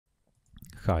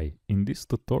Hi, in this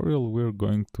tutorial we're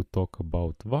going to talk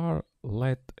about var,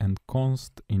 let and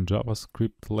const in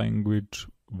JavaScript language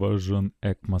version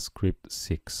ECMAScript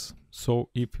 6. So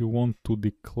if you want to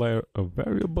declare a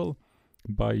variable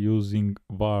by using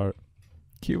var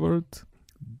keyword,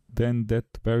 then that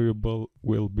variable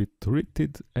will be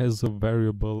treated as a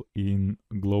variable in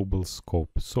global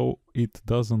scope. So it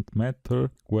doesn't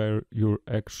matter where you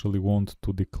actually want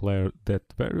to declare that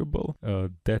variable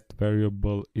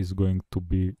is going to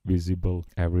be visible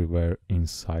everywhere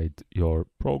inside your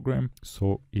program.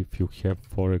 So if you have,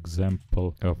 for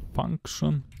example, a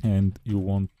function and you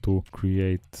want to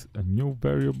create a new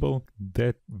variable,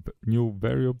 that new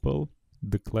variable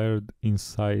declared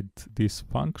inside this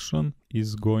function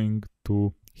is going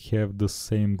to have the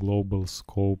same global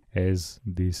scope as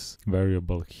this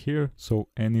variable here. So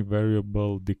any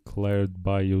variable declared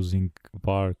by using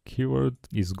var keyword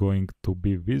is going to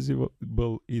be visible.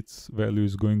 Its value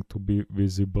is going to be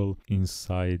visible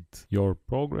inside your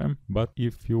program. But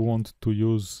if you want to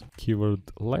use keyword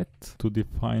let to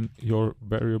define your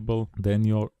variable, then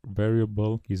your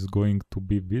variable is going to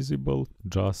be visible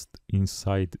just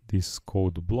inside this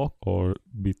code block or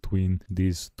between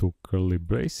these two curly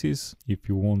braces. If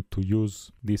you want to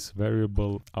use this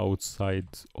variable outside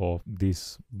of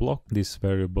this block, this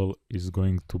variable is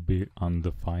going to be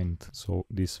undefined. So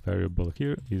this variable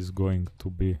here is going to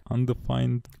be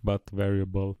undefined, but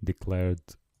variable declared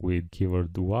with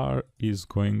keyword var is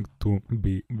going to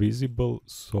be visible,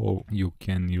 so you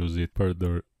can use it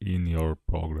further in your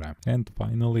program. And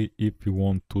finally, if you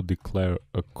want to declare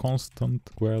a constant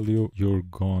value, you're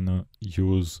gonna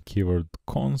use keyword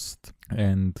const,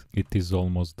 and it is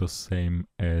almost the same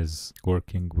as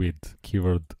working with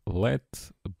keyword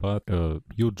let, but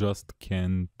you just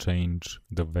can change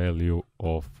the value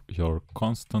of your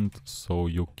constant. So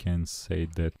you can say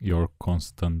that your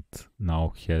constant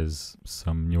now has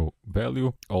some new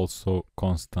value. Also,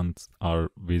 constants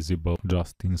are visible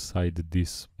just inside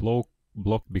this block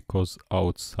because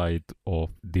outside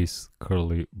of these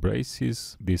curly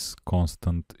braces, this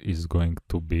constant is going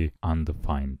to be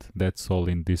undefined. That's all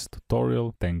in this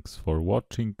tutorial. Thanks for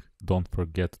watching. Don't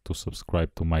forget to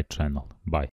subscribe to my channel. Bye.